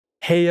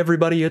Hey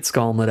everybody, it's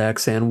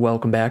GauntletX, and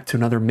welcome back to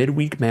another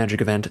Midweek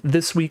Magic event.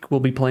 This week we'll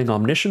be playing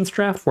Omniscience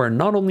Draft, where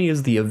not only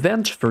is the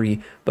event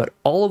free, but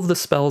all of the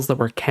spells that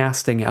we're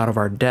casting out of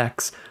our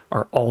decks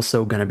are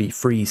also going to be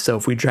free. So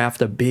if we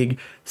draft a big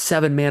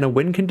 7 mana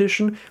win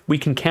condition, we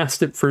can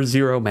cast it for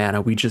 0 mana.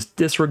 We just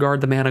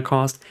disregard the mana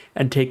cost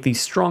and take the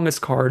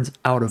strongest cards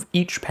out of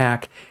each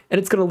pack, and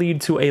it's going to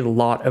lead to a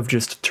lot of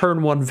just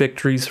turn 1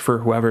 victories for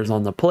whoever's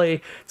on the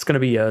play. It's going to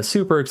be a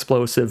super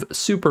explosive,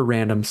 super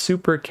random,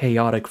 super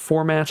chaotic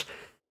format,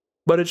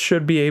 but it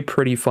should be a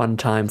pretty fun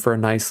time for a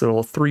nice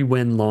little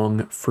 3-win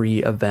long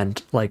free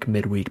event like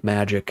Midweek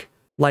Magic.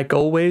 Like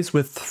always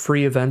with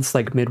free events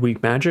like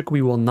Midweek Magic,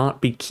 we will not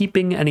be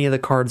keeping any of the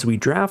cards we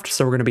draft,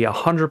 so we're going to be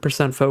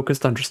 100%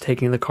 focused on just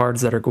taking the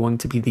cards that are going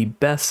to be the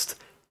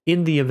best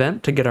in the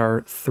event to get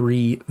our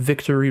 3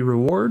 victory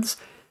rewards.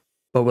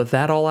 But with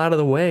that all out of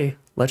the way,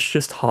 let's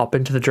just hop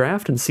into the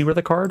draft and see where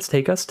the cards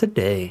take us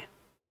today.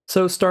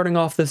 So starting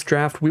off this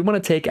draft, we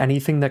want to take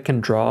anything that can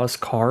draw us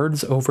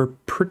cards over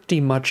pretty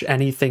much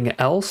anything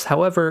else.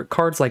 However,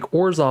 cards like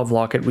Orzhov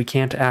Locket we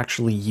can't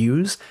actually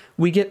use.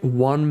 We get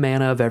 1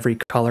 mana of every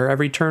color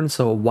every turn,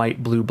 so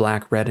white, blue,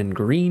 black, red, and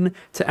green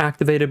to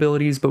activate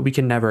abilities, but we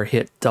can never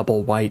hit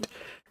double white,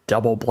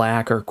 double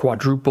black, or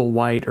quadruple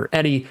white, or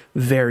any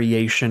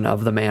variation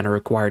of the mana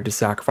required to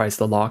sacrifice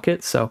the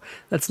locket, so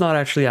that's not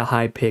actually a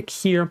high pick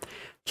here.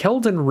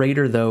 Keldon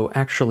Raider, though,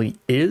 actually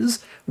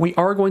is. We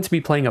are going to be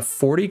playing a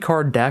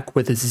 40-card deck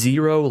with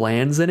 0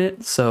 lands in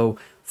it, so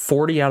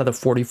 40 out of the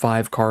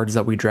 45 cards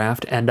that we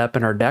draft end up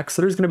in our deck,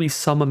 so there's going to be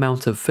some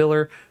amount of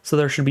filler, so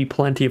there should be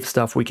plenty of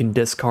stuff we can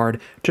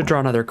discard to draw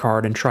another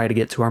card and try to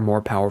get to our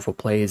more powerful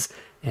plays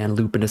and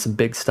loop into some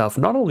big stuff.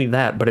 Not only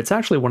that, but it's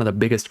actually one of the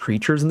biggest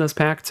creatures in this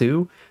pack,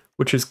 too,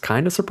 which is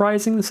kind of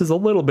surprising. This is a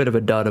little bit of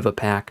a dud of a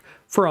pack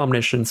for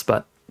Omniscience,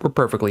 but we're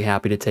perfectly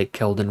happy to take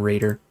Keldon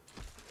Raider.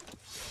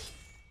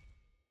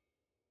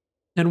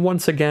 And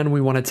once again, we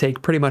want to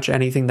take pretty much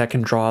anything that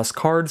can draw us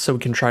cards, so we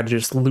can try to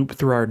just loop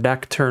through our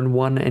deck turn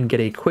 1 and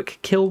get a quick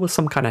kill with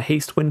some kind of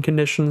haste win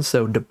condition.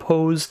 So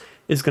Depose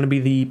is going to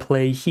be the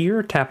play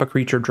here. Tap a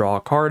creature, draw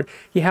a card.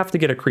 You have to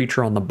get a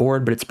creature on the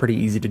board, but it's pretty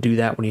easy to do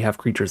that when you have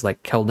creatures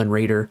like Keldon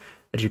Raider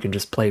that you can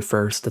just play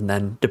first and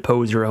then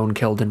depose your own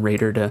Keldon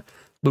Raider to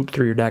loop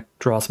through your deck,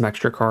 draw some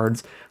extra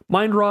cards.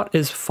 Mind Rot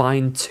is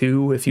fine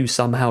too if you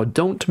somehow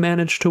don't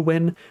manage to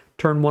win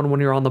turn 1 when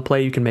you're on the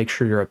play. You can make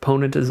sure your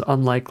opponent is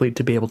unlikely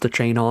to be able to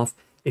chain off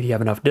if you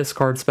have enough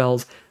discard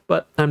spells,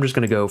 but I'm just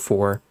going to go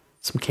for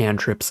some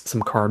cantrips,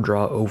 some card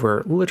draw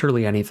over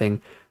literally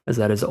anything, as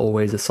that is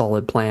always a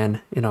solid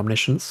plan in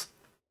Omniscience.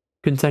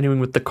 Continuing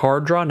with the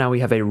card draw, now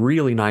we have a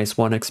really nice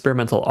one,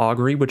 Experimental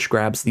Augury, which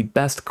grabs the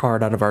best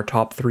card out of our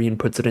top 3 and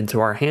puts it into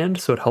our hand,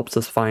 so it helps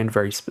us find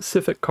very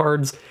specific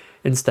cards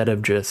instead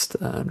of just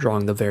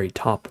drawing the very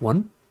top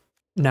one.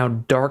 Now,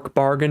 Dark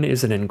Bargain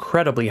is an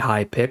incredibly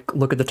high pick.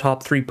 Look at the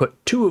top 3,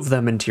 put 2 of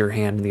them into your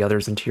hand and the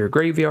others into your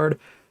graveyard.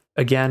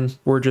 Again,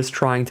 we're just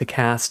trying to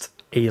cast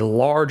a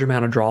large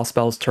amount of draw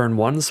spells turn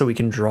 1 so we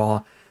can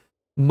draw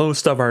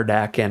most of our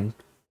deck and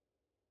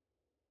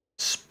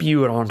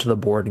spew it onto the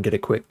board and get a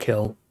quick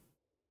kill.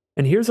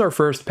 And here's our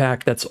first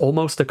pack that's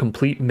almost a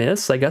complete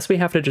miss. I guess we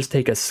have to just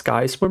take a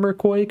Sky Swimmer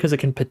Koi because it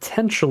can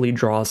potentially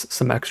draw us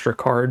some extra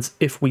cards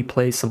if we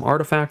play some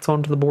artifacts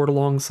onto the board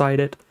alongside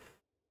it.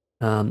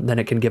 Then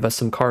it can give us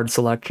some card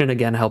selection,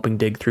 again helping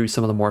dig through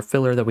some of the more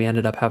filler that we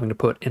ended up having to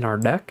put in our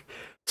deck.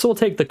 So we'll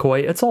take the Koi.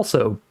 It's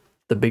also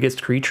the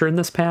biggest creature in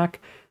this pack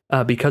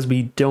because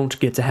we don't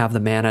get to have the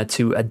mana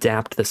to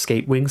adapt the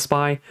Skatewing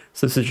Spy.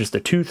 So this is just a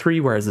 2/3,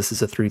 whereas this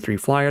is a 3/3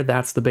 flyer.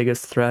 That's the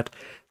biggest threat.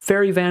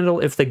 Fairy Vandal,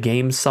 if the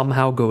game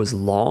somehow goes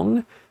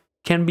long,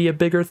 can be a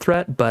bigger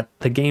threat, but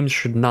the game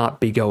should not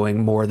be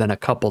going more than a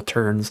couple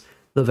turns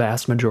the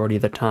vast majority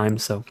of the time,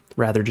 so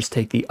rather just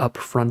take the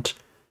upfront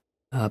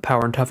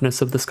power and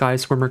toughness of the Sky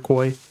Swimmer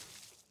Koi.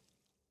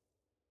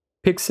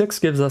 Pick 6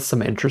 gives us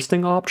some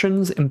interesting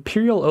options.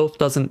 Imperial Oath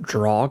doesn't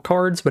draw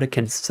cards, but it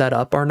can set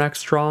up our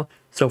next draw.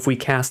 So if we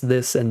cast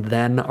this and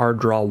then our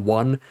draw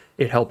 1,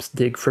 it helps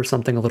dig for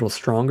something a little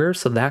stronger.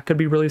 So that could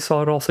be really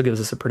solid. It also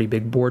gives us a pretty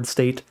big board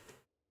state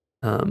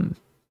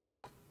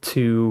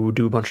to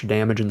do a bunch of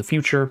damage in the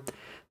future.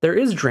 There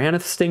is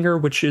Drannith Stinger,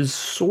 which is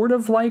sort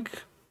of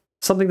like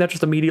something that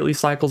just immediately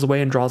cycles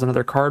away and draws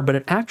another card, but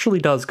it actually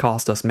does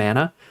cost us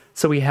mana.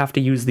 So we have to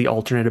use the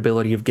alternate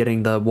ability of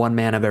getting the 1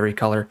 mana of every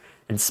color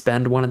and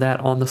spend 1 of that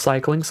on the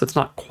cycling, so it's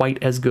not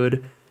quite as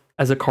good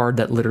as a card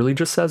that literally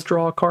just says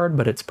draw a card,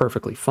 but it's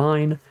perfectly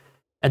fine.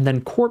 And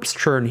then Corpse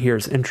Churn here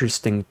is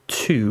interesting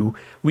too.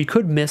 We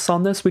could miss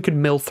on this, we could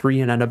mill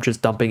 3 and end up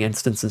just dumping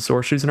instants and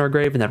sorceries in our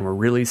grave, and then we're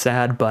really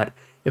sad, but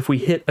if we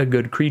hit a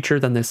good creature,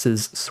 then this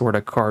is sort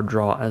of card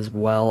draw as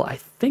well. I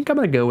think I'm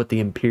going to go with the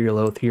Imperial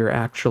Oath here,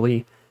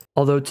 actually.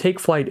 Although Take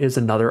Flight is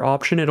another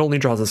option, it only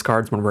draws us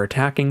cards when we're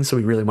attacking, so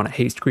we really want a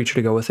haste creature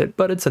to go with it,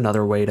 but it's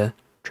another way to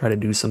try to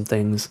do some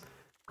things.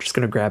 I'm just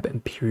going to grab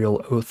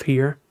Imperial Oath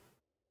here.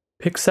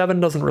 Pick 7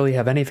 doesn't really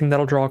have anything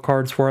that'll draw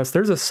cards for us.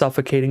 There's a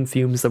Suffocating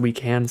Fumes that we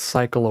can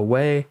cycle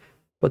away.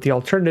 But the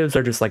alternatives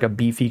are just like a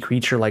beefy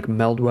creature like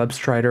Meldweb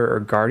Strider or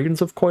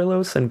Guardians of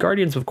Koilos, and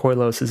Guardians of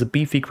Koilos is a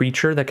beefy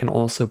creature that can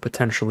also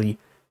potentially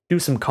do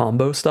some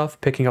combo stuff,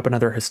 picking up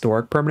another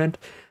historic permanent.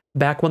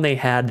 Back when they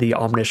had the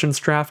Omniscience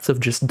drafts of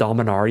just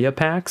Dominaria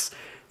packs,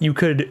 you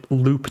could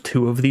loop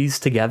 2 of these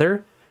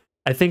together.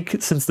 I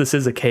think since this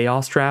is a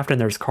Chaos draft and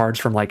there's cards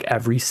from like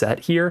every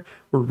set here,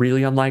 we're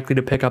really unlikely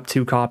to pick up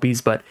 2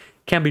 copies, but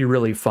can be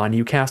really fun.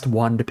 You cast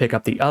one to pick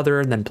up the other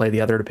and then play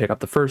the other to pick up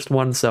the first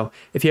one. So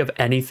if you have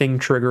anything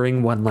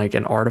triggering when like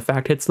an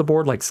artifact hits the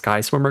board, like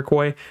Sky Swimmer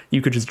Koi,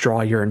 you could just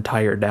draw your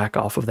entire deck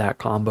off of that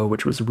combo,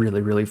 which was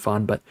really, really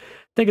fun. But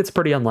I think it's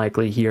pretty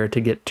unlikely here to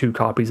get 2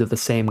 copies of the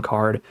same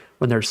card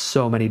when there's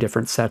so many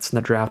different sets in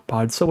the draft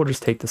pod. So we'll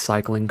just take the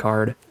cycling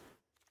card.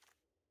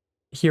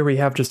 Here we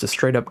have just a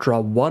straight up draw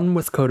 1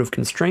 with Code of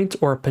Constraint,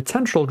 or a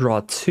potential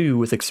draw 2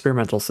 with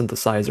Experimental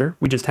Synthesizer.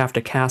 We just have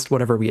to cast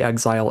whatever we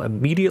exile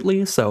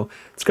immediately, so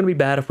it's going to be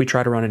bad if we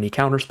try to run any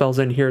counter spells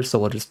in here, so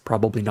we'll just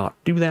probably not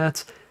do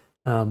that.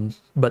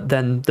 But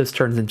then this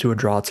turns into a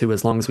draw 2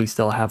 as long as we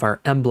still have our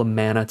Emblem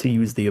mana to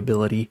use the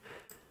ability.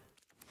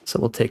 So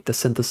we'll take the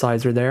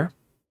Synthesizer there.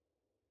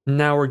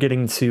 Now we're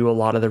getting to a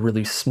lot of the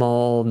really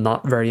small,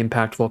 not very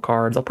impactful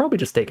cards. I'll probably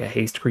just take a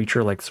haste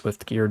creature like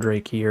Swift Gear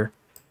Drake here.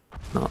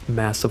 Not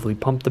massively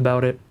pumped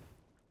about it.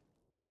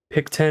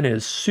 Pick 10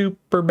 is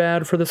super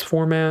bad for this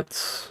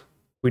format.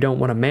 We don't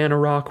want a mana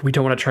rock. We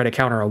don't want to try to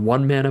counter a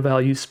 1 mana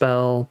value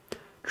spell.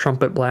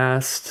 Trumpet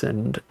Blast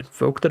and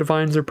Invoke the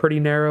Divines are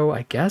pretty narrow.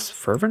 I guess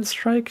Fervent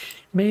Strike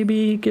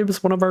maybe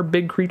gives one of our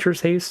big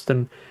creatures haste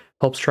and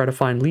helps try to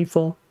find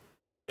lethal.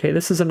 Okay,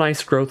 this is a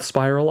nice growth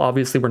spiral.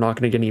 Obviously, we're not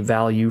going to get any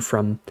value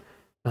from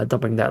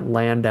dumping that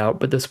land out,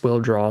 but this will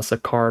draw us a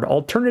card.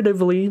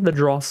 Alternatively, the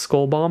Draw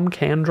Skull Bomb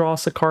can draw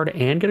us a card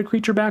and get a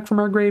creature back from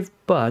our grave,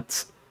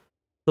 but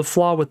the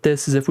flaw with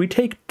this is if we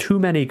take too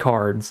many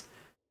cards,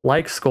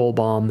 like Skull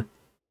Bomb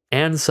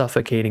and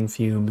Suffocating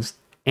Fumes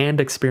and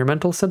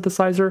Experimental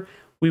Synthesizer,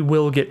 we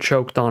will get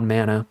choked on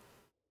mana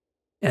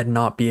and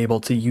not be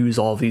able to use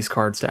all of these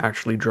cards to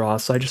actually draw.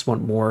 So I just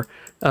want more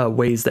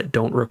ways that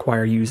don't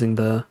require using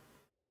the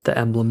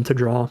emblem to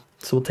draw.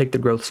 So we'll take the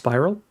Growth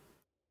Spiral.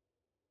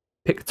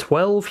 Pick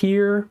 12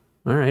 here.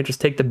 All right,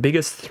 just take the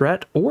biggest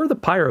threat or the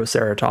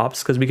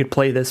Pyroceratops, because we could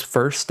play this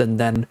first and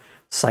then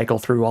cycle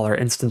through all our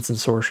instants and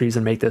sorceries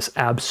and make this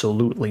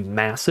absolutely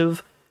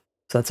massive.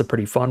 So that's a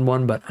pretty fun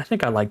one, but I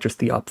think I like just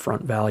the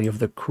upfront value of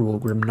the Cruel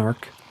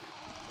Grimnarch.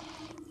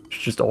 It's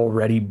just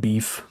already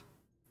beef.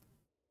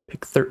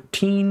 Pick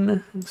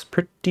 13 is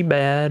pretty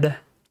bad.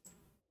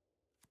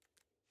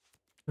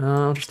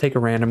 I'll just take a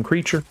random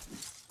creature.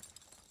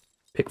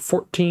 Pick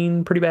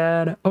 14, pretty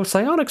bad. Oh,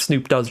 Psionic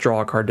Snoop does draw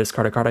a card,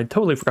 discard a card. I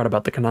totally forgot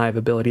about the Connive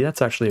ability.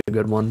 That's actually a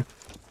good one.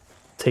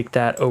 Take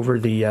that over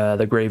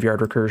the Graveyard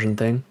Recursion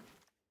thing.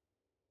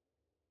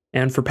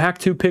 And for Pack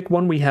 2, pick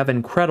 1, we have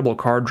incredible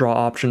card draw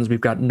options.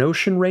 We've got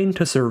Notion Rain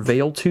to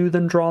Surveil 2,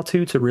 then draw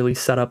 2 to really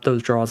set up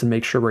those draws and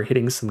make sure we're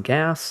hitting some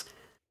gas.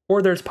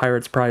 Or there's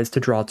Pirate's Prize to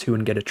draw 2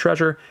 and get a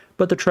treasure,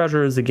 but the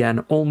treasure is,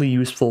 again, only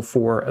useful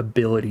for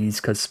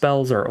abilities, because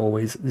spells are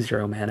always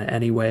 0 mana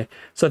anyway,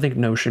 so I think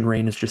Notion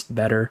Rain is just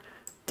better,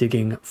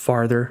 digging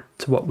farther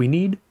to what we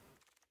need.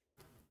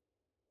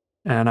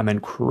 And I'm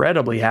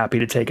incredibly happy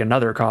to take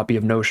another copy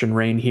of Notion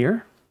Rain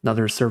here.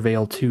 Another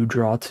Surveil 2,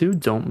 draw 2,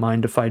 don't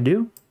mind if I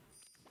do.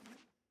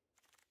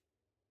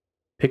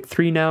 Pick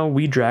 3 now,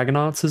 We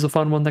Dragonauts is a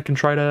fun one that can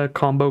try to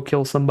combo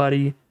kill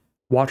somebody.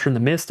 Watcher in the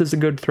Mist is a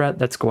good threat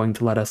that's going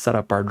to let us set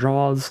up our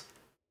draws.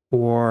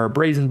 Or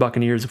Brazen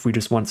Buccaneers if we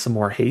just want some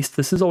more haste.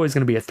 This is always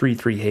going to be a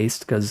 3/3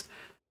 haste because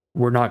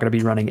we're not going to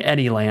be running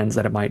any lands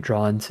that it might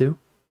draw into.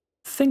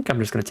 I think I'm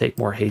just going to take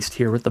more haste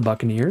here with the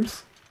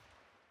Buccaneers.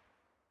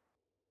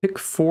 Pick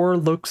 4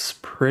 looks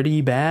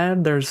pretty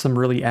bad. There's some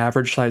really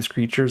average-sized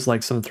creatures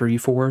like some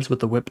 3/4s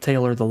with the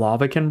Whiptail or the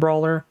Lavakin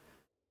Brawler.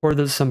 Or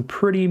there's some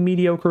pretty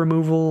mediocre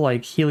removal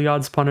like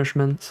Heliod's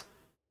Punishment.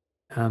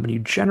 And you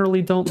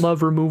generally don't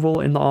love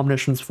removal in the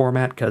Omniscience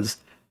format because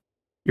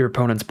your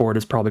opponent's board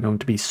is probably going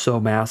to be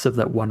so massive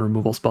that one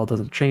removal spell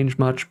doesn't change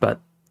much,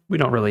 but we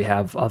don't really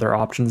have other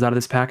options out of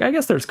this pack. I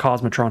guess there's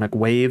Cosmotronic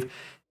Wave.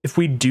 If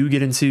we do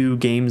get into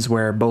games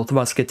where both of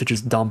us get to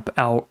just dump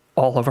out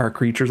all of our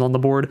creatures on the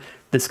board,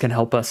 this can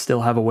help us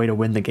still have a way to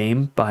win the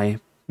game by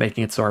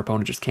making it so our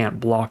opponent just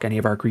can't block any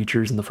of our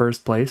creatures in the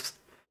first place.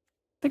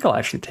 I think I'll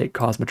actually take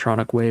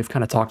Cosmotronic Wave,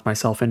 kind of talked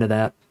myself into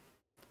that.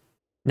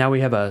 Now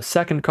we have a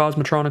second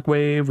Cosmotronic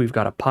Wave, we've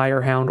got a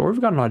Pyre Hound, or we've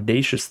got an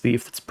Audacious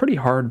Thief that's pretty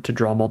hard to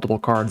draw multiple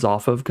cards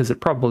off of because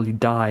it probably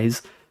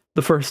dies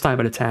the first time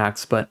it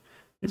attacks, but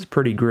it's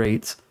pretty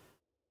great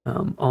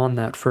on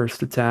that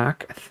first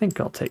attack. I think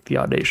I'll take the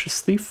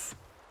Audacious Thief.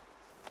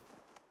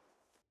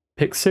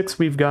 Pick 6,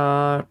 we've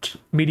got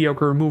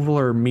Mediocre Removal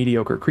or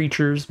Mediocre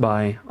Creatures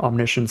by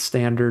Omniscience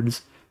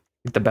standards.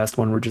 I think the best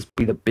one would just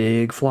be the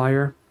Big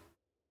Flyer.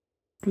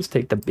 Just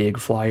take the Big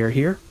Flyer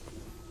here.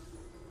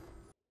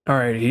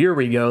 Alright, here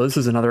we go. This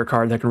is another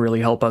card that can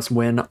really help us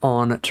win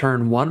on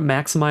turn 1.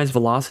 Maximize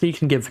Velocity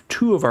can give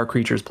 2 of our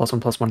creatures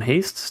 +1/+1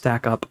 haste,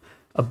 stack up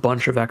a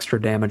bunch of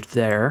extra damage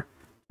there.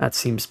 That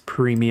seems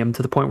premium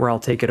to the point where I'll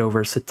take it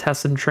over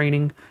Cetessan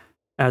Training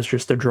as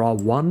just a draw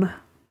 1. I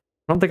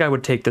don't think I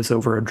would take this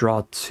over a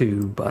draw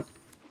 2, but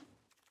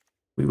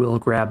we will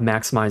grab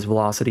Maximize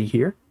Velocity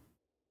here.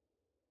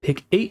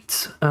 Pick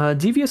 8.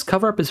 Devious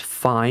Cover-Up is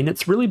fine.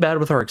 It's really bad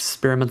with our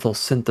Experimental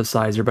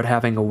Synthesizer, but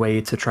having a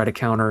way to try to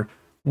counter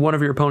one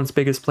of your opponent's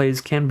biggest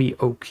plays can be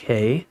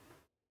okay.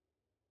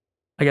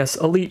 I guess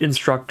Elite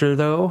Instructor,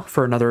 though,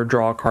 for another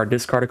draw a card,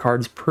 discard a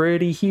card is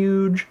pretty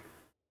huge.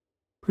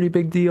 Pretty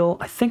big deal.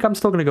 I think I'm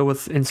still going to go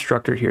with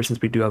Instructor here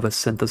since we do have a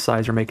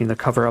Synthesizer making the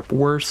cover-up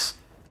worse.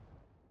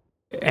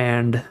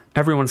 And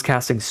everyone's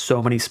casting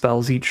so many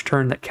spells each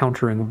turn that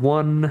countering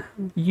one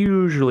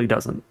usually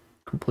doesn't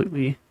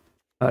completely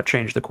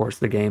change the course of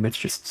the game. It's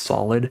just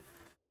solid.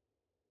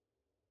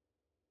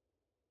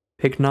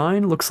 Pick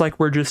 9. Looks like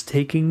we're just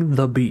taking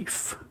the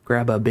beef.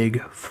 Grab a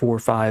big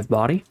 4/5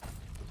 body.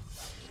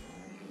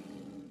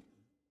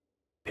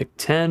 Pick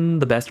 10.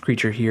 The best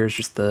creature here is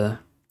just the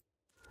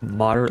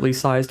moderately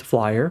sized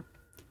flyer.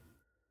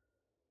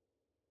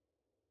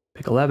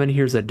 Pick 11.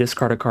 Here's a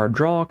discard a card,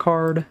 draw a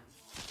card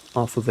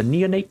off of a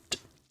Neonate.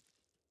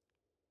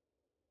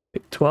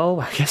 Pick 12.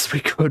 I guess we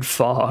could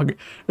fog.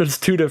 There's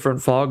 2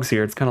 different fogs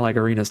here. It's kind of like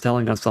Arena's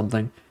telling us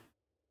something.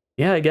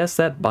 Yeah, I guess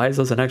that buys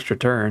us an extra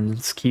turn.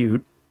 It's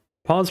cute.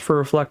 Pause for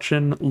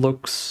Reflection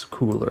looks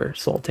cooler,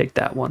 so I'll take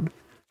that one.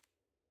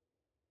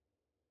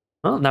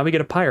 Well, now we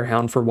get a Pyre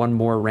Hound for one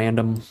more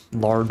random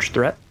large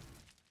threat.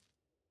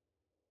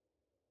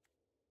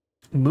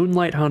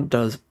 Moonlight Hunt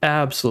does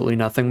absolutely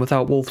nothing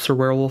without wolves or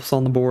werewolves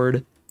on the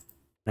board.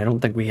 I don't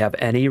think we have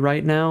any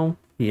right now.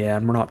 Yeah,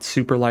 and we're not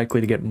super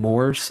likely to get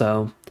more,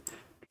 so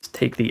just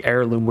take the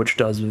Heirloom, which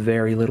does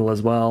very little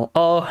as well.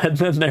 Oh, and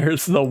then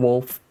there's the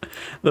wolf,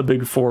 the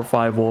big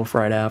 4/5 wolf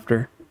right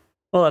after.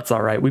 Well, that's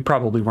alright. We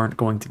probably weren't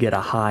going to get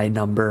a high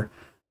number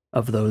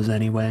of those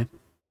anyway.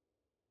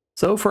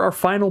 So for our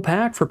final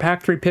pack, for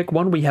pack 3, pick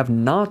 1, we have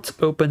not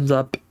opened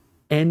up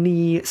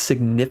any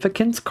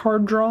significant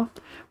card draw.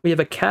 We have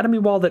Academy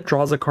Wall that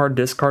draws a card,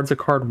 discards a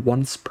card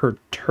once per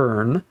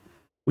turn.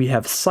 We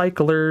have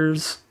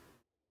Cyclers.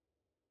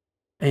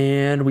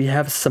 And we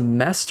have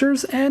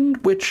Semester's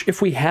End, which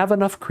if we have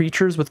enough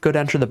creatures with good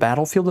enter the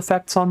battlefield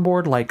effects on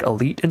board, like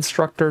Elite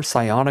Instructor,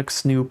 Psionic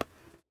Snoop,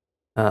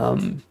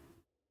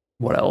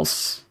 what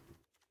else?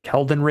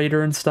 Keldon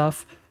Raider and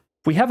stuff.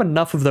 If we have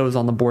enough of those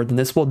on the board, then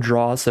this will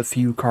draw us a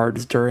few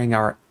cards during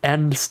our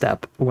end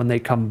step when they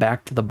come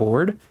back to the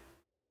board.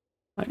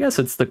 I guess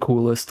it's the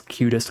coolest,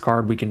 cutest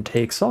card we can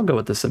take, so I'll go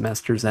with the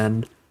Semester's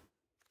End.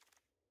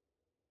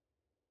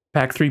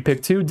 Pack 3,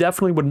 pick 2.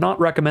 Definitely would not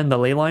recommend the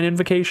Leyline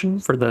Invocation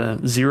for the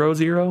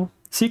 0/0.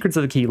 Secrets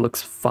of the Key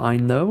looks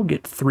fine, though.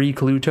 Get 3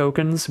 clue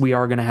tokens. We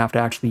are going to have to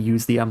actually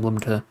use the emblem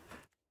to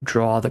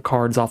draw the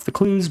cards off the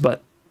clues,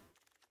 but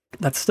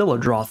that's still a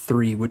draw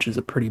 3, which is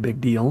a pretty big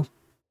deal.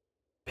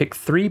 Pick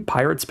 3,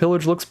 Pirate's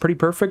Pillage looks pretty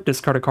perfect.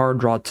 Discard a card,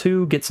 draw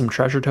 2, get some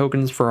treasure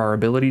tokens for our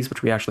abilities,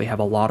 which we actually have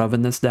a lot of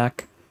in this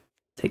deck.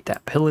 Take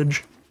that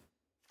Pillage.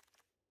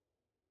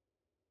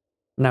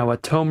 Now a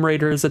Tome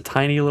Raider is a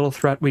tiny little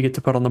threat we get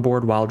to put on the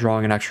board while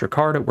drawing an extra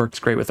card. It works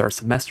great with our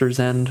Semester's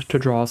End to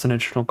draw us an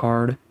additional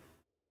card.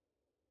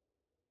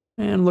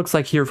 And looks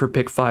like here for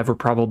pick 5, we're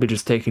probably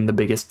just taking the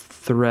biggest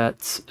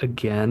threats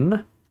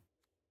again,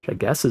 which I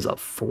guess is a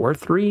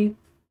 4/3.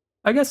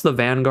 I guess the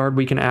Vanguard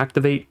we can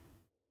activate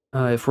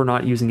if we're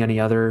not using any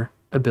other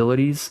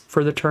abilities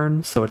for the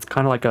turn, so it's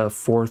kind of like a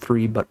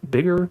 4/3 but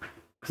bigger,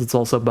 because it's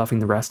also buffing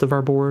the rest of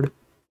our board.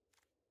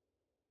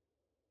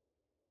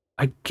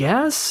 I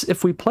guess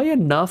if we play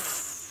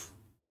enough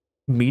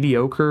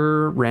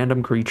mediocre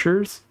random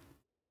creatures,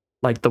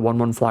 like the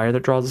 1/1 flyer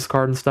that draws this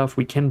card and stuff,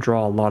 we can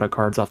draw a lot of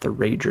cards off the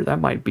Rager. That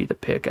might be the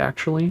pick,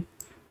 actually.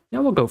 Yeah,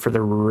 we'll go for the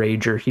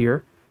Rager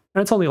here.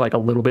 And it's only like a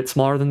little bit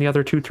smaller than the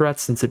other 2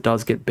 threats, since it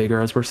does get bigger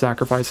as we're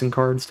sacrificing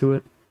cards to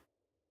it.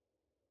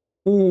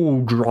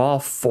 Ooh, draw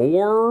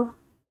 4?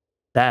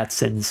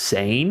 That's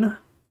insane.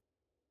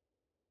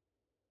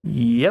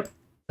 Yep,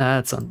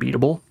 that's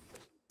unbeatable.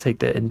 Take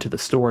that into the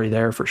story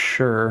there for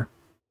sure.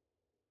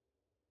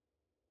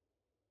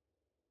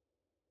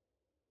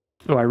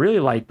 Oh, I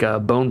really like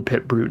Bone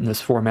Pit Brute in this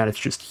format. It's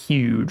just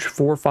huge.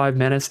 4/5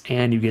 menace,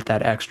 and you get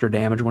that extra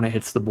damage when it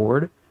hits the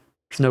board.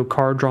 There's no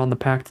card draw in the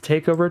pack to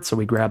take over it, so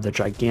we grab the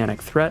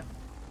gigantic threat.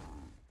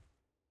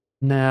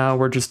 Now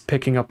we're just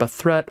picking up a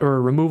threat or a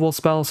removal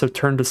spell, so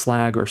Turn to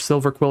Slag or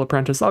Silver Quill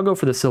Apprentice. I'll go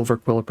for the Silver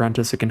Quill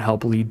Apprentice. It can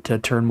help lead to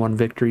turn 1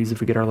 victories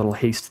if we get our little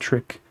haste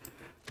trick,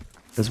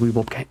 as we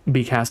will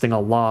be casting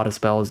a lot of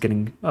spells,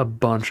 getting a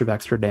bunch of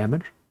extra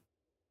damage.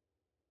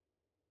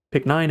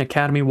 Pick 9,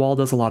 Academy Wall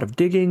does a lot of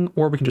digging,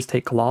 or we can just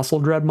take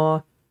Colossal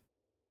Dreadmaw.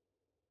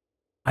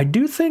 I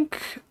do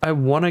think I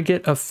want to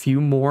get a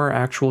few more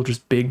actual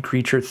just big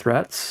creature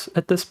threats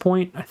at this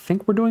point. I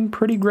think we're doing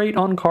pretty great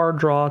on card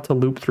draw to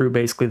loop through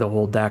basically the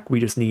whole deck. We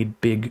just need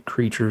big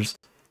creatures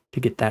to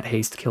get that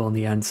haste kill in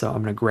the end, so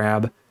I'm going to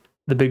grab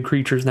the big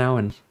creatures now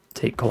and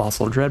take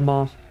Colossal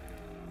Dreadmaw.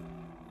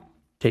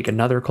 Take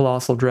another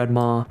Colossal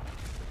Dreadmaw.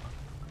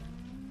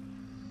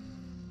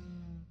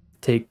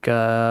 Take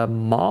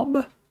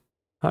Mob?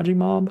 Haji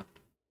Mob?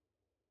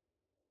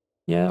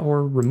 Yeah,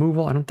 or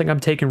removal. I don't think I'm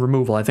taking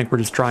removal. I think we're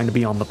just trying to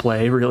be on the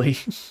play, really.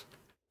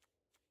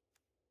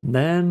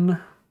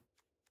 Then,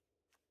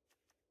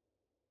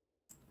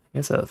 I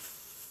guess a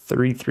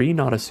 3-3,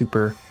 not a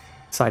super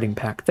exciting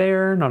pack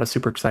there, not a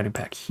super exciting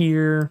pack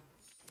here.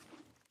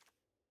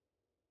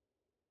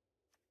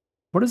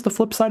 What is the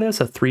flip side of this?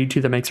 A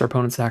 3-2 that makes our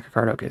opponent sack a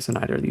card. Okay, so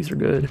neither of these are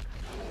good.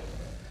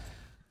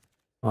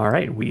 All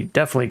right, we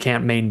definitely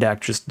can't main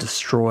deck just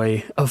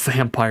destroy a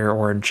vampire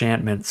or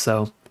enchantment,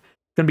 so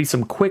it's going to be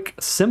some quick,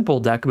 simple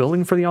deck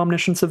building for the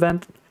Omniscience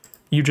event.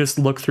 You just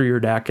look through your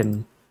deck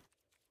and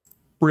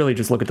really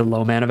just look at the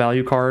low mana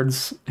value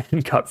cards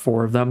and cut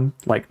 4 of them,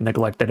 like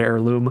Neglected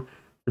Heirloom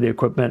for the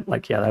equipment.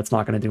 Like, yeah, that's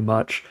not going to do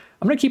much.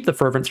 I'm going to keep the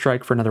Fervent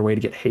Strike for another way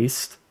to get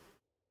haste,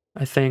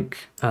 I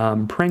think.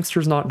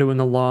 Prankster's not doing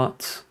a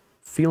lot.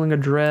 Feeling of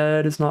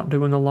Dread is not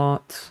doing a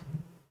lot.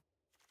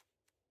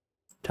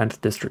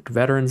 10th District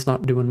Veteran's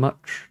not doing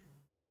much.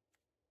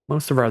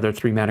 Most of our other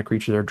 3 mana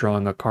creatures are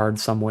drawing a card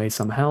some way,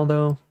 somehow,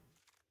 though.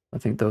 I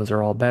think those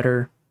are all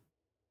better.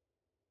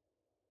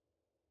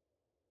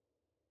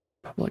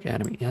 Public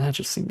Enemy. Yeah, that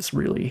just seems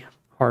really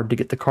hard to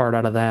get the card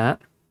out of that.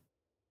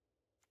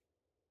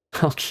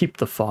 I'll keep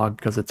the Fog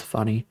because it's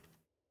funny.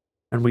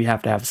 And we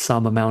have to have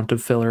some amount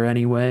of filler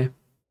anyway.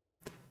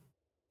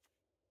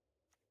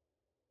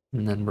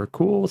 And then we're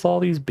cool with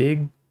all these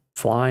big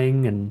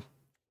flying and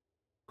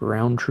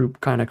ground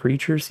troop kind of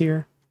creatures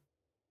here.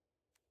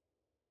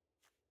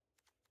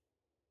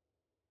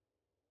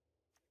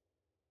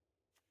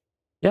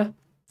 Yeah,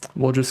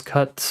 we'll just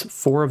cut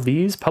 4 of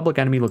these. Public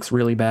Enemy looks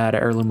really bad.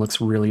 Heirloom looks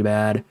really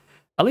bad.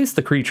 At least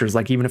the creatures,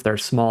 like even if they're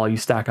small, you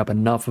stack up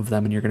enough of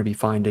them and you're going to be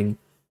finding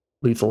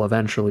lethal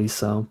eventually,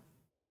 so.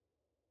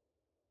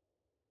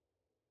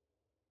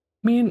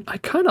 I mean, I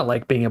kind of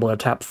like being able to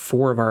tap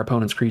 4 of our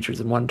opponent's creatures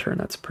in one turn.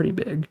 That's pretty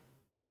big.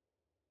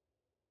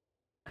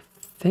 I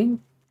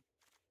think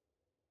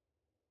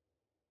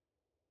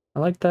I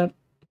like that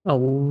a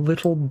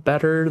little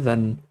better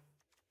than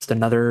just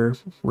another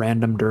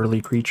random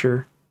Durly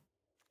creature.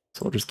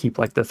 So we'll just keep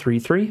like the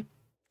 3-3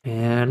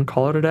 and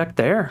call it a deck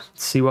there.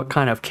 See what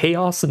kind of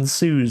chaos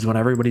ensues when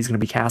everybody's going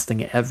to be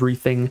casting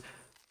everything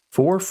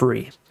for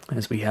free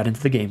as we head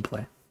into the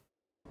gameplay.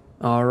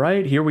 All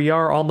right, here we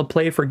are on the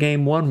play for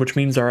game 1, which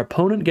means our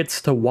opponent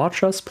gets to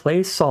watch us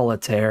play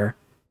Solitaire.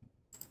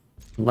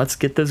 Let's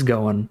get this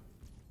going.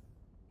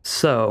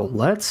 So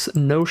let's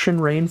Notion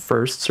Rain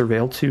first,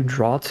 Surveil 2,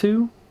 draw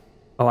 2.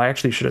 Oh, I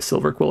actually should have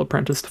Silver Quill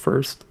Apprenticed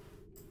first.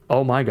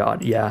 Oh my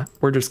god, yeah,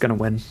 we're just gonna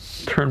win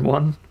turn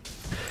 1.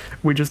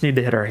 We just need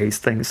to hit our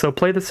haste thing. So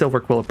play the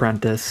Silver Quill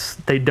Apprentice.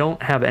 They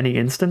don't have any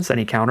instants,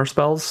 any counter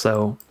spells,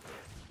 so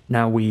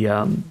now we go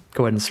ahead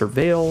and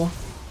Surveil.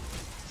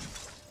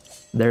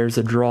 There's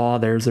a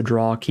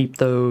draw, keep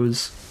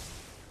those.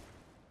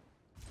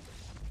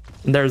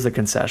 There's a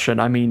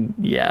concession. I mean,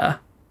 yeah.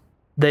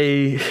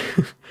 They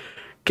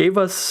gave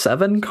us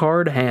 7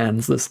 card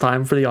hands this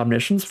time for the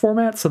Omniscience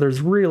format, so there's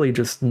really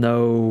just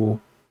no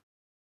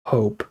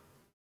hope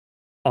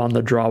on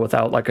the draw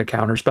without like a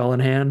counterspell in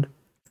hand.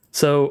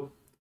 So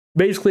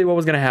basically what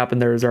was going to happen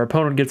there is our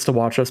opponent gets to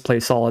watch us play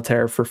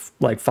Solitaire for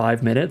like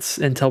 5 minutes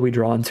until we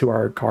draw into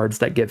our cards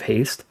that give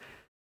haste.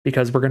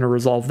 Because we're going to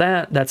resolve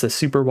that. That's a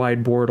super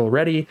wide board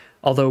already,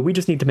 although we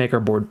just need to make our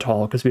board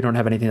tall because we don't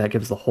have anything that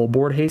gives the whole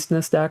board haste in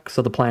this deck.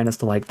 So the plan is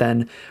to like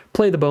then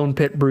play the Bone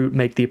Pit Brute,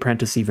 make the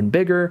Apprentice even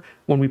bigger.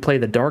 When we play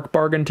the Dark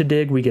Bargain to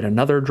dig, we get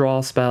another draw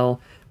spell.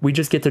 We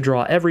just get to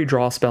draw every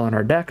draw spell in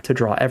our deck to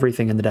draw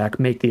everything in the deck,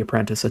 make the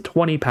Apprentice a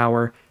 20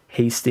 power,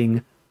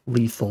 hasting,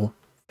 lethal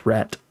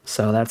threat.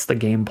 So that's the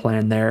game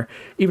plan there.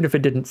 Even if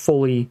it didn't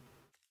fully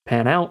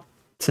pan out,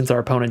 since our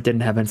opponent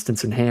didn't have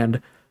instants in hand,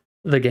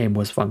 the game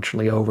was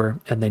functionally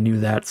over, and they knew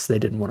that, so they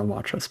didn't want to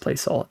watch us play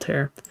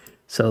Solitaire.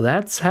 So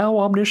that's how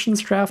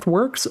Omniscience Draft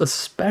works,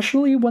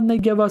 especially when they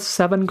give us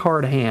 7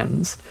 card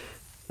hands.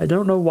 I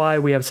don't know why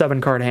we have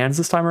 7 card hands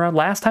this time around.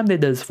 Last time they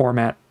did this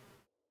format,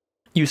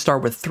 you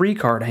start with 3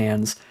 card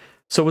hands,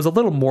 so it was a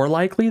little more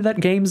likely that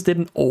games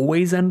didn't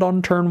always end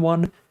on turn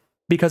 1,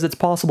 because it's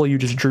possible you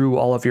just drew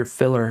all of your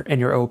filler in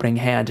your opening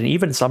hand, and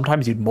even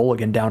sometimes you'd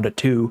mulligan down to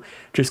 2,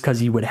 just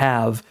because you would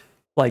have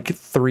like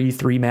 3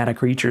 3-mana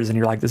creatures, and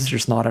you're like, this is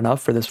just not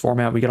enough for this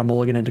format. We got to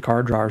mulligan into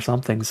card draw or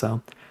something.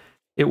 So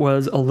it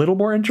was a little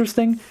more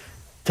interesting.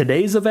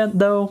 Today's event,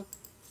 though,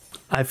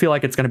 I feel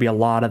like it's going to be a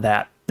lot of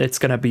that. It's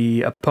going to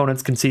be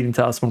opponents conceding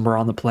to us when we're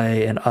on the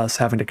play, and us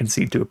having to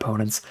concede to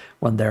opponents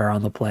when they're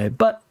on the play.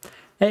 But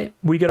hey,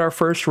 we get our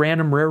first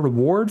random rare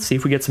reward. See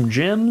if we get some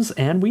gems,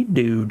 and we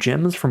do.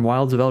 Gems from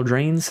Wilds of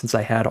Eldraine, since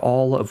I had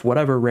all of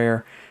whatever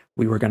rare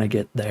we were going to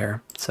get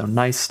there. So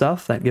nice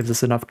stuff. That gives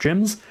us enough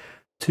gems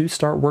to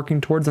start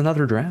working towards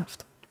another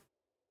draft.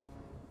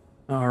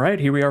 All right,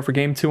 here we are for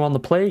game 2 on the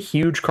play.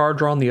 Huge card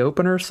draw on the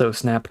opener, so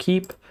snap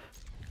keep.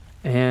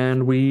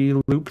 And we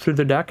loop through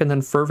the deck and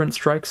then Fervent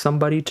Strike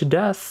somebody to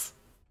death.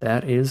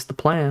 That is the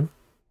plan.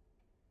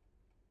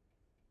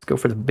 Let's go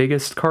for the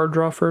biggest card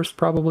draw first,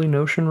 probably.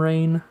 Notion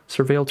Rain.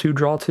 Surveil 2,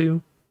 draw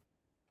 2.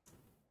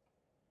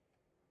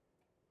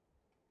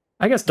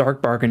 I guess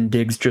Dark Bargain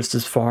digs just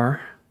as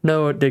far.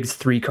 No, it digs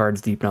 3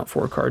 cards deep, not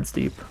 4 cards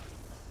deep.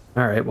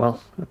 Alright,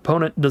 well,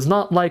 opponent does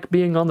not like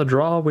being on the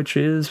draw, which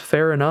is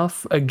fair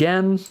enough.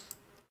 Again,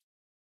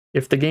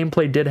 if the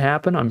gameplay did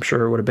happen, I'm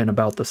sure it would have been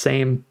about the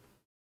same.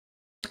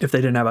 If they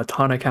didn't have a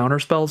ton of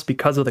counterspells,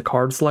 because of the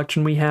card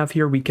selection we have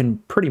here, we can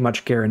pretty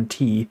much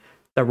guarantee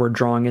that we're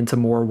drawing into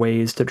more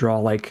ways to draw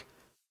like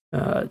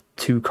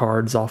 2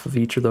 cards off of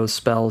each of those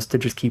spells to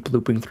just keep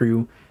looping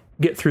through,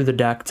 get through the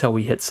deck till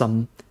we hit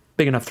some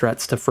big enough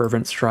threats to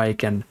Fervent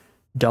Strike and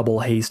double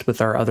haste with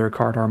our other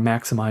card, our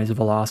Maximize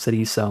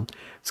Velocity. So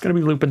it's going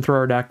to be looping through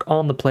our deck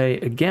on the play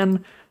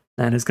again.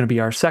 That is going to be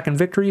our second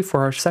victory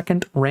for our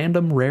second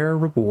random rare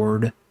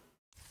reward.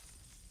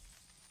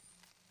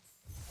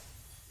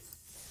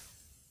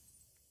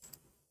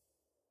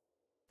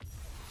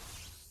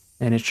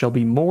 And it shall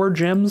be more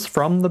gems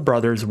from the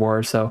Brothers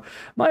War. So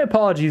my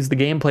apologies, the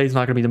gameplay is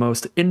not going to be the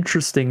most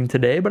interesting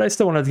today, but I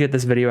still wanted to get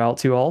this video out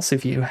to you all. So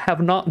if you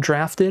have not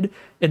drafted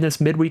in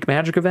this Midweek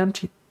Magic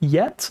event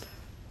yet,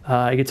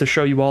 I get to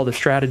show you all the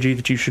strategy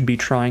that you should be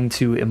trying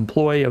to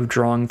employ of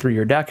drawing through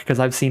your deck, because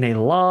I've seen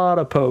a lot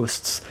of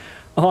posts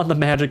on the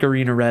Magic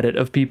Arena Reddit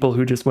of people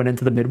who just went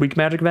into the Midweek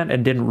Magic event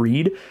and didn't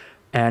read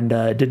and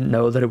didn't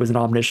know that it was an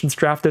Omniscience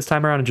draft this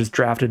time around and just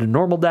drafted a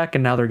normal deck,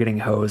 and now they're getting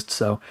hosed.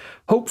 So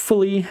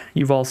hopefully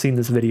you've all seen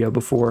this video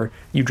before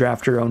you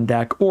draft your own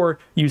deck, or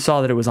you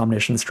saw that it was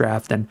Omniscience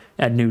draft and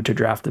knew to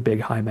draft the big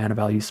high mana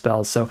value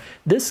spells. So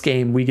this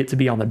game we get to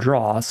be on the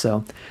draw,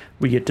 so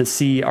we get to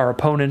see our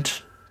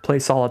opponent play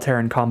Solitaire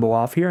and combo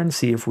off here and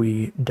see if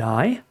we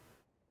die.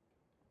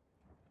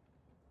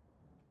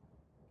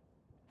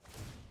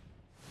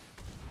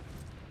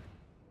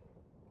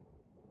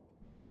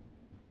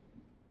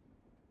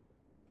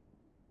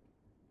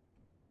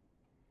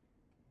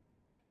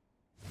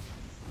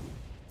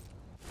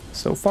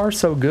 So far,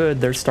 so good.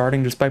 They're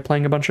starting just by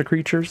playing a bunch of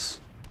creatures.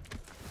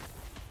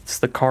 It's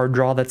the card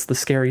draw that's the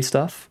scary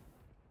stuff.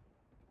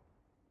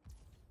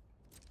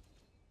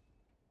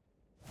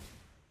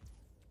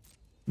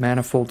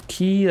 Manifold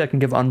Key, that can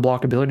give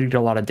unblockability to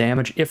a lot of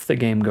damage if the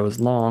game goes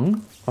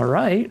long.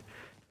 Alright.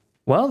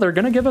 Well, they're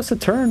going to give us a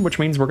turn, which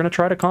means we're going to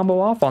try to combo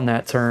off on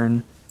that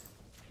turn.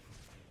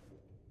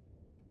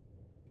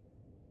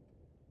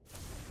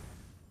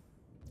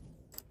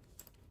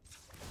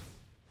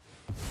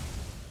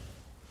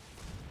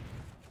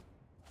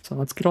 So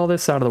let's get all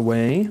this out of the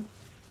way.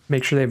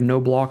 Make sure they have no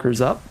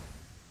blockers up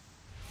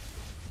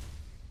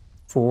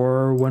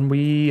for when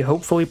we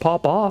hopefully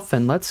pop off,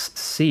 and let's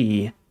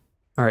see.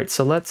 All right,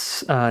 so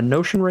let's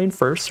Notion Rain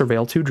first,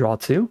 Surveil 2, draw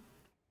 2.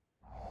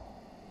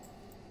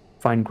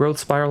 Find Growth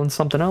Spiral and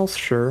something else,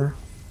 sure.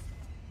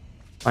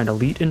 Find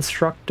Elite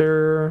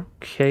Instructor.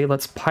 Okay,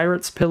 let's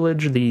Pirate's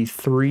Pillage, the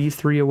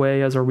 3/3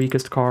 away as our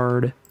weakest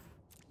card.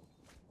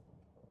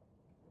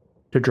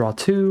 To draw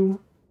 2.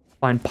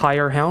 Find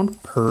Pyre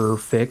Hound,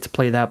 perfect.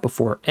 Play that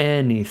before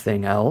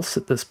anything else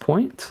at this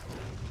point.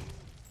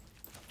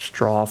 Just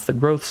draw off the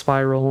Growth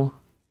Spiral.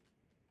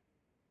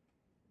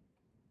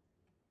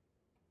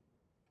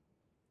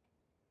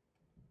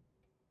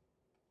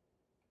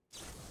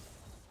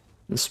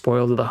 The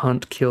Spoil to the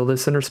Hunt, kill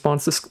this in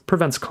response. This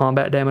prevents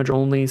combat damage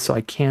only, so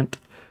I can't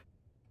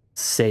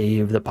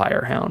save the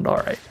Pyre Hound.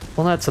 Alright,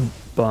 well that's a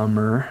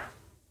bummer.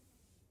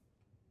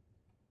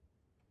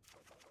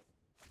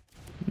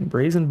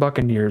 Brazen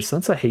Buccaneers,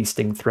 that's a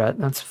hasting threat,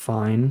 that's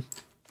fine.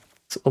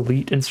 It's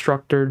Elite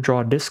Instructor,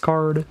 draw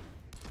discard.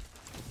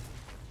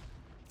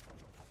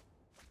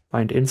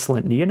 Find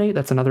Insolent Neonate,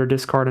 that's another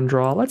discard and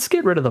draw. Let's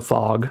get rid of the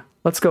fog.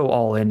 Let's go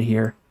all in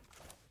here.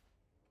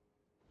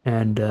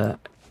 And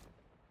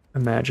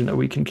imagine that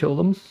we can kill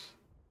them.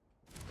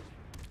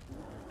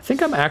 I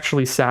think I'm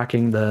actually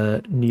sacking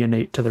the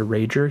Neonate to the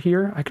Rager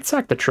here. I could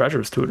sack the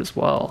treasures to it as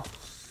well.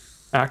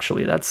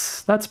 Actually,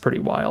 that's pretty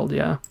wild,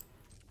 yeah.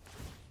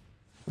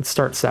 Let's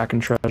start sacking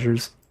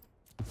treasures.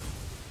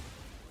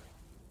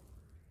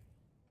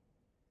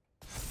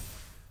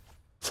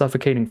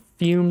 Suffocating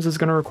Fumes is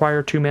going to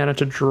require 2 mana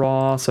to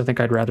draw, so I think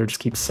I'd rather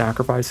just keep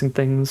sacrificing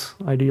things,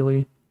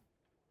 ideally.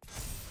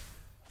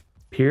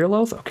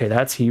 Peerloath? Okay,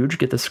 that's huge.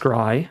 Get the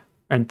Scry.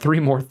 And 3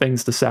 more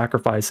things to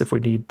sacrifice if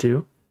we need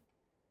to.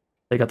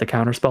 They got the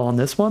counterspell on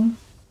this one.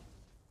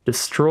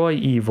 Destroy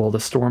Evil, the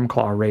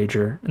Stormclaw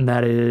Rager. And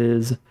that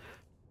is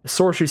a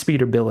sorcery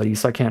speed ability,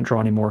 so I can't draw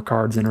any more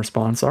cards in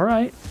response.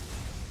 Alright.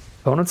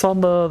 Opponent's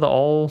on the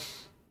all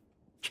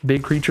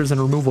big creatures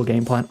and removal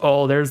game plan.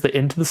 Oh, there's the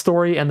Into the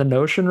Story and the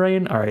Notion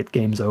Rain. Alright,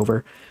 game's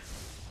over.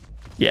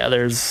 Yeah,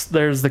 there's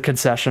the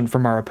concession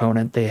from our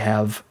opponent. They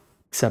have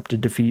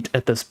accepted defeat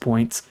at this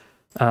point.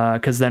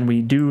 Because then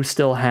we do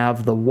still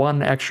have the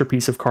 1 extra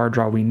piece of card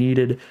draw we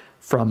needed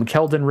from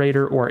Keldon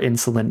Raider or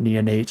Insolent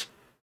Neonate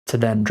to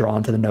then draw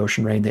into the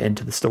Notion Rain, the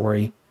Into the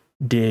Story.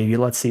 Dig,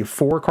 let's see,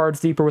 4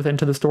 cards deeper with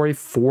Into the Story,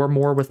 4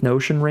 more with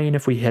Notion Rain.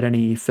 If we hit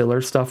any filler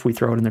stuff, we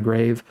throw it in the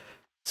grave.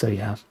 So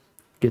yeah,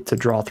 get to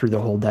draw through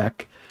the whole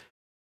deck.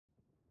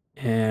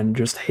 And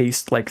just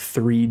haste like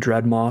 3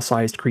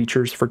 Dreadmaw-sized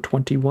creatures for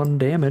 21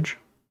 damage.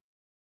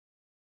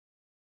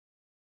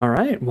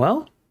 Alright,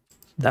 well,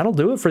 that'll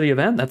do it for the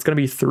event. That's going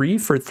to be 3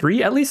 for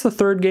 3. At least the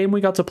third game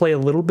we got to play a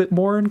little bit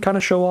more and kind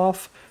of show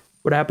off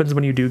what happens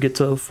when you do get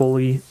to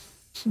fully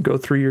go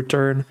through your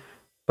turn.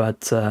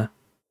 But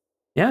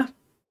yeah,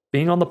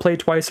 being on the play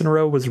twice in a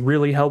row was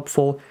really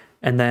helpful.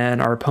 And then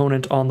our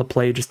opponent on the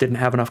play just didn't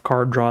have enough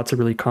card draw to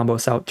really combo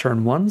us out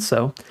turn 1.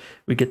 So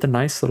we get the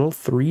nice little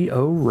 3-0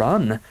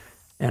 run.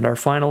 And our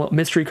final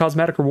mystery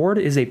cosmetic reward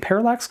is a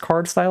Parallax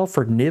card style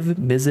for Niv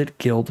Mizzet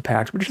Guild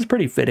Pact, which is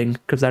pretty fitting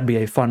because that'd be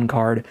a fun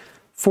card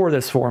for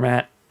this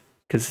format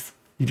because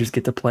you just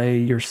get to play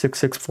your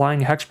 6/6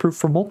 flying hexproof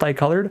for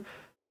multicolored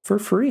for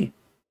free.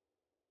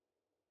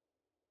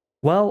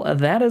 Well,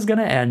 that is going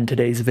to end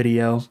today's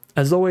video.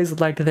 As always, I'd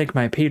like to thank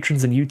my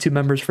patrons and YouTube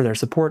members for their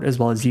support, as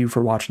well as you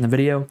for watching the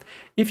video.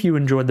 If you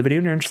enjoyed the video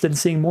and you're interested in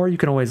seeing more, you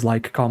can always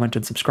like, comment,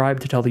 and subscribe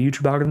to tell the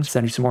YouTube algorithm to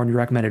send you some more in your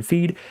recommended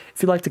feed.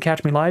 If you'd like to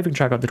catch me live, you can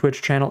check out the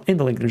Twitch channel in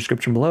the link in the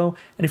description below.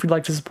 And if you'd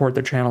like to support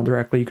the channel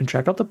directly, you can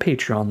check out the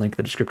Patreon link in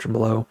the description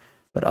below.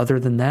 But other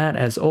than that,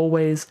 as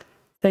always,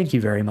 thank you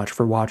very much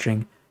for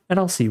watching, and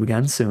I'll see you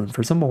again soon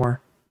for some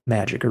more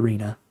Magic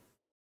Arena.